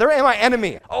numbers, they're my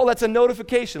enemy. Oh, that's a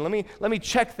notification. Let me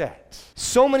check that.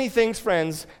 So many things,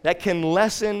 friends, that can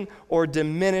lessen or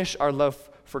diminish our love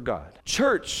for God.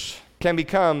 Church can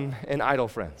become an idol,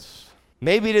 friends.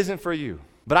 Maybe it isn't for you.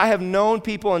 But I have known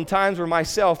people in times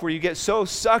where you get so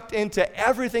sucked into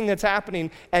everything that's happening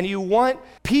and you want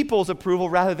people's approval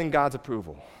rather than God's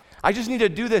approval. I just need to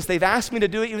do this. They've asked me to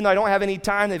do it even though I don't have any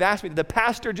time. They've asked me.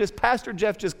 Pastor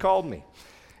Jeff just called me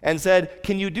and said,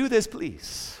 can you do this,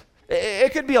 please?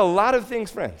 It could be a lot of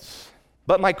things, friends.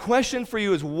 But my question for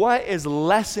you is, what is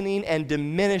lessening and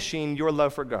diminishing your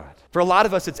love for God? For a lot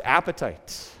of us, it's appetite.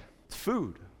 It's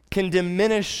food. Can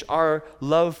diminish our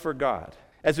love for God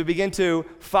as we begin to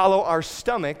follow our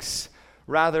stomachs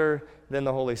rather than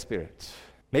the Holy Spirit.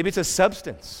 Maybe it's a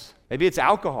substance. Maybe it's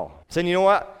alcohol. Saying, you know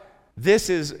what? This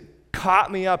is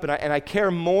caught me up, and I care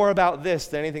more about this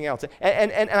than anything else.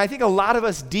 And I think a lot of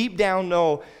us deep down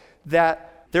know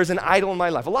that there's an idol in my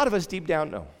life. A lot of us deep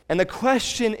down know. And the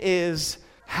question is,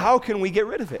 how can we get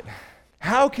rid of it?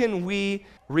 How can we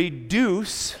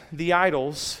reduce the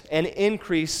idols and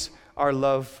increase our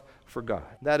love for God?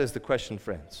 That is the question,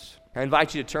 friends. I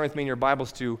invite you to turn with me in your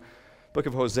Bibles to book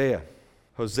of Hosea.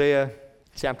 Hosea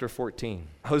chapter 14.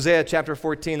 Hosea chapter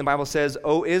 14, the Bible says,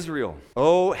 O Israel,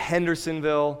 O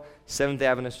Hendersonville Seventh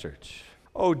Adventist Church,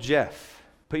 O Jeff,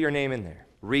 put your name in there.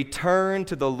 Return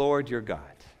to the Lord your God,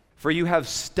 for you have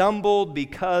stumbled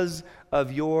because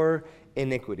of your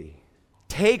iniquity.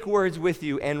 Take words with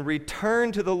you and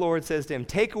return to the Lord, says to him.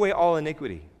 Take away all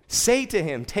iniquity. Say to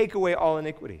him, take away all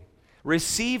iniquity.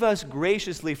 Receive us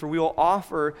graciously, for we will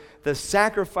offer the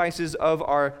sacrifices of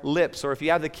our lips. Or if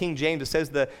you have the King James, it says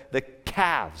the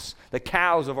calves, the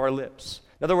cows of our lips.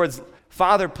 In other words,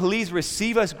 Father, please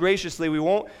receive us graciously. We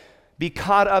won't be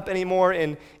caught up anymore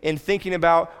in thinking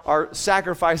about our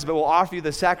sacrifices, but we'll offer you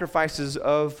the sacrifices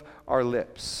of our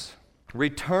lips.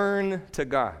 Return to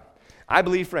God. I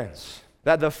believe, friends,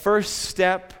 that the first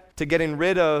step to getting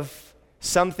rid of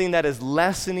something that is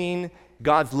lessening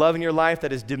God's love in your life,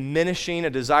 that is diminishing a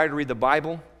desire to read the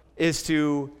Bible, is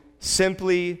to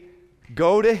simply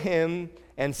go to him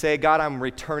and say, God, I'm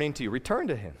returning to you. Return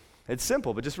to him. It's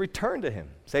simple, but just return to him.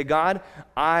 Say, God,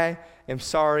 I am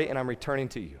sorry and I'm returning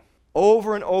to you.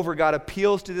 Over and over, God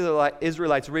appeals to the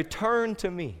Israelites, return to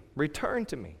me, return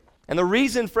to me. And the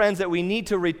reason, friends, that we need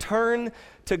to return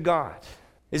to God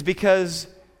is because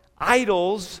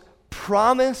idols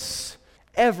promise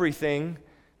everything,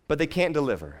 but they can't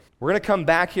deliver. We're going to come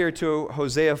back here to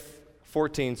Hosea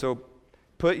 14, so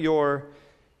put your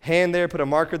hand there, put a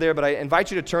marker there, but I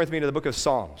invite you to turn with me to the book of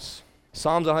Psalms.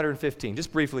 Psalms 115,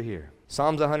 just briefly here.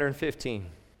 Psalms 115.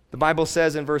 The Bible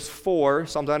says in verse 4,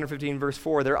 Psalms 115, verse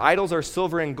 4, their idols are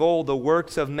silver and gold, the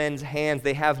works of men's hands.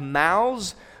 They have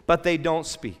mouths, but they don't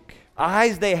speak.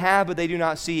 Eyes they have, but they do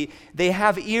not see. They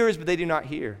have ears, but they do not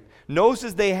hear.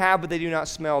 Noses they have, but they do not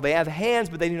smell. They have hands,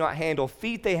 but they do not handle.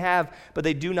 Feet they have, but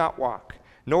they do not walk.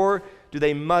 Nor do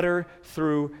they mutter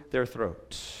through their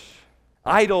throats.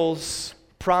 Idols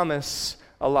promise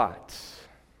a lot.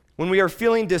 When we are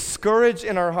feeling discouraged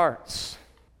in our hearts,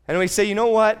 and we say, you know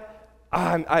what,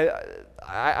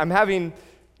 I'm having,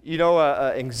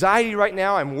 anxiety right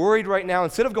now, I'm worried right now,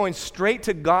 instead of going straight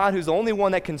to God, who's the only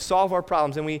one that can solve our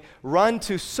problems, and we run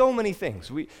to so many things.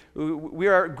 We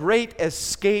are great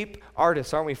escape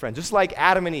artists, aren't we, friends? Just like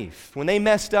Adam and Eve. When they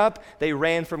messed up, they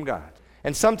ran from God.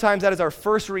 And sometimes that is our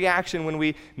first reaction when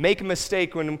we make a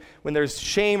mistake, when there's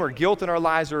shame or guilt in our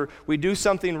lives, or we do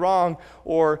something wrong,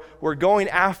 or we're going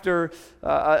after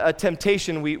a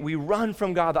temptation. We run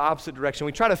from God the opposite direction.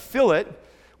 We try to fill it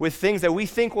with things that we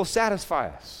think will satisfy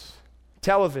us.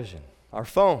 Television, our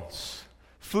phones,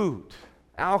 food,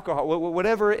 alcohol,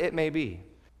 whatever it may be.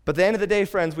 But at the end of the day,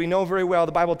 friends, we know very well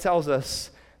the Bible tells us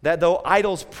that though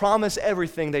idols promise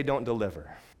everything, they don't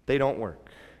deliver. They don't work.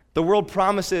 The world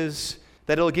promises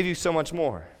that it'll give you so much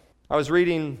more. I was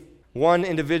reading one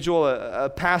individual, a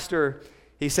pastor,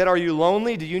 he said, are you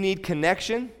lonely? Do you need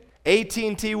connection?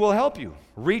 AT&T will help you.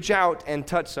 Reach out and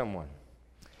touch someone.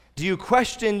 Do you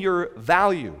question your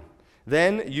value?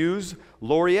 Then use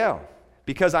L'Oreal,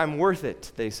 because I'm worth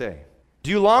it, they say. Do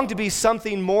you long to be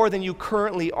something more than you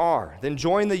currently are? Then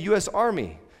join the U.S.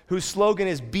 Army, whose slogan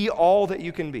is be all that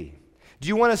you can be. Do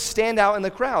you want to stand out in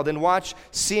the crowd? Then watch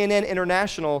CNN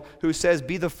International, who says,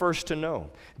 be the first to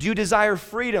know. Do you desire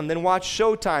freedom? Then watch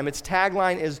Showtime. Its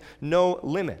tagline is no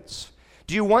limits.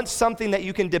 Do you want something that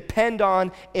you can depend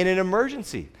on in an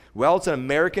emergency? Well, it's an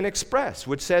American Express,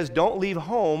 which says don't leave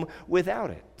home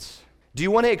without it. Do you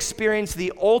want to experience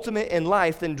the ultimate in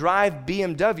life? Then drive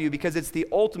BMW, because it's the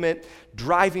ultimate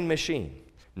driving machine.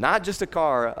 Not just a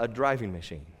car, a driving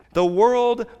machine. The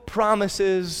world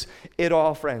promises it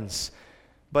all, friends,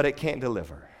 but it can't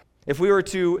deliver. If we were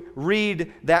to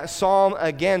read that psalm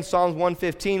again, Psalms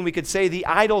 115, we could say the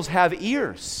idols have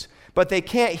ears, but they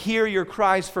can't hear your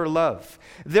cries for love.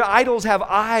 The idols have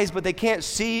eyes, but they can't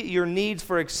see your needs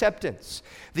for acceptance.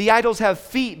 The idols have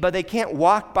feet, but they can't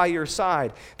walk by your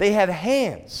side. They have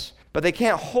hands, but they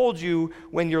can't hold you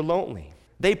when you're lonely.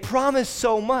 They promise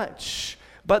so much,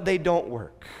 but they don't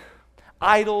work.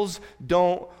 Idols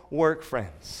don't work,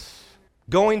 friends.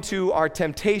 Going to our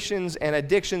temptations and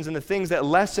addictions and the things that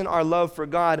lessen our love for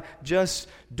God just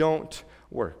don't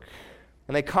work.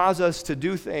 And they cause us to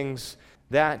do things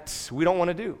that we don't want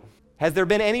to do. Has there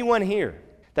been anyone here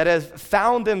that has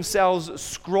found themselves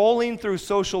scrolling through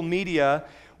social media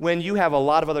when you have a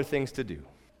lot of other things to do?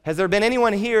 Has there been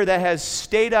anyone here that has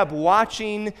stayed up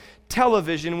watching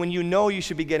television when you know you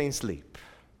should be getting sleep?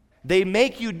 They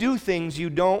make you do things you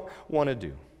don't want to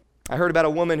do. I heard about a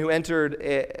woman who entered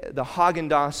the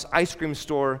Haagen-Dazs ice cream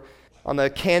store on the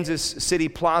Kansas City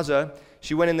Plaza.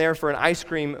 She went in there for an ice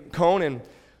cream cone and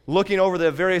looking over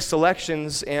the various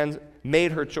selections and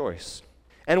made her choice.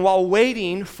 And while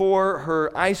waiting for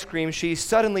her ice cream, she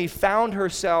suddenly found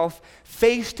herself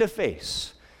face to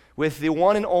face with the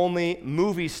one and only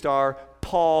movie star,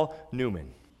 Paul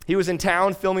Newman. He was in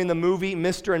town filming the movie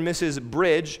Mr. and Mrs.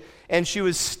 Bridge, and she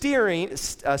was staring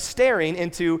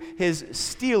into his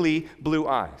steely blue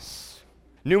eyes.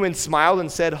 Newman smiled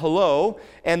and said hello,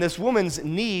 and this woman's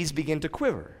knees began to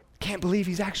quiver. Can't believe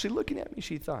he's actually looking at me,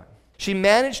 she thought. She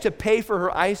managed to pay for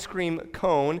her ice cream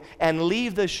cone and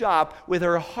leave the shop with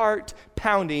her heart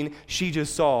pounding. She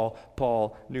just saw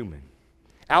Paul Newman.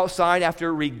 Outside,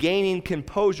 after regaining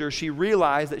composure, she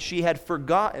realized that she had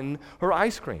forgotten her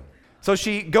ice cream. So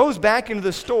she goes back into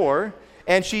the store,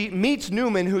 and she meets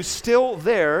Newman, who's still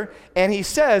there, and he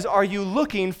says, "Are you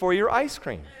looking for your ice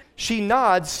cream?" She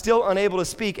nods, still unable to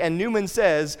speak, and Newman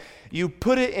says, "You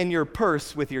put it in your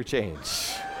purse with your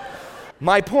change."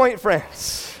 My point,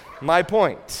 friends. My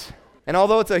point. And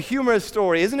although it's a humorous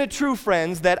story, isn't it true,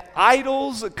 friends, that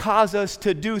idols cause us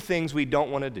to do things we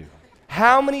don't want to do?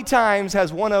 How many times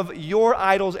has one of your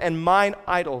idols and mine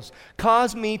idols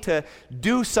caused me to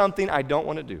do something I don't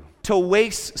want to do? To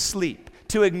waste sleep,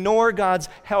 to ignore God's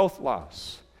health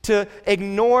laws, to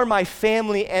ignore my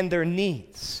family and their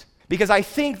needs. Because I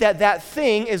think that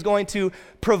thing is going to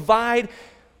provide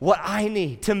what I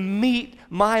need to meet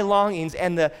my longings.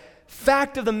 And the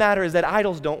fact of the matter is that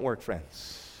idols don't work,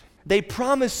 friends. They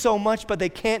promise so much, but they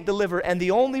can't deliver. And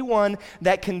the only one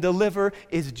that can deliver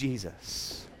is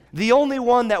Jesus. The only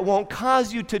one that won't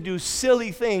cause you to do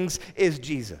silly things is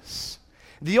Jesus.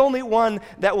 The only one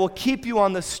that will keep you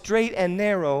on the straight and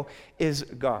narrow is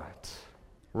God.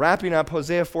 Wrapping up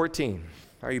Hosea 14.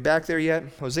 Are you back there yet?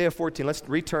 Hosea 14. Let's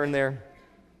return there.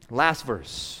 Last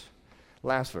verse.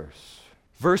 Last verse.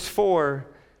 Verse 4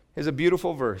 is a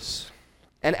beautiful verse.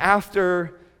 And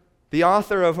after the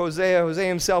author of Hosea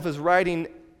himself is writing,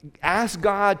 ask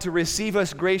God to receive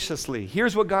us graciously.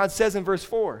 Here's what God says in verse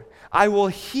 4. I will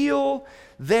heal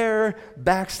their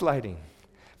backsliding.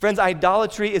 Friends,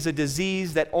 idolatry is a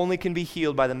disease that only can be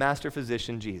healed by the master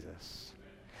physician, Jesus.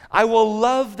 I will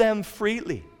love them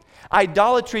freely.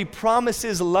 Idolatry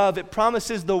promises love. It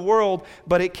promises the world,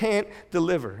 but it can't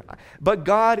deliver. But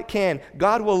God can.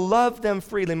 God will love them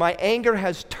freely. My anger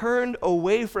has turned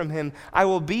away from him. I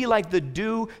will be like the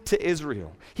dew to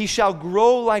Israel. He shall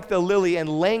grow like the lily and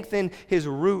lengthen his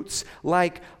roots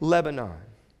like Lebanon.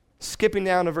 Skipping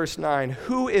down to verse 9.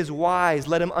 Who is wise?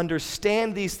 Let him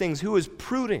understand these things. Who is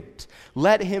prudent?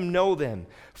 Let him know them.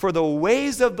 For the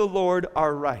ways of the Lord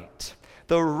are right.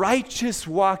 The righteous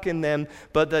walk in them,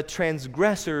 but the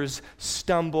transgressors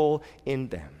stumble in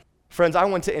them. Friends, I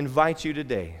want to invite you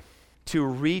today to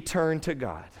return to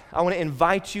God. I want to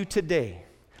invite you today,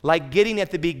 like Gideon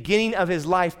at the beginning of his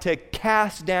life, to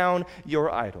cast down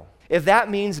your idol. If that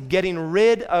means getting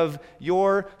rid of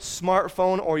your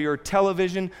smartphone or your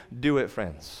television, do it,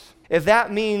 friends. If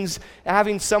that means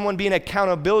having someone be an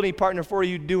accountability partner for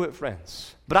you, do it,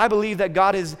 friends. But I believe that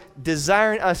God is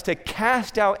desiring us to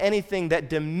cast out anything that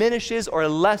diminishes or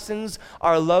lessens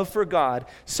our love for God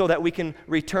so that we can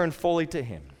return fully to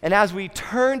him. And as we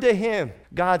turn to him,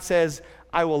 God says,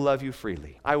 I will love you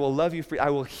freely. I will love you freely. I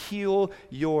will heal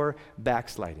your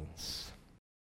backslidings.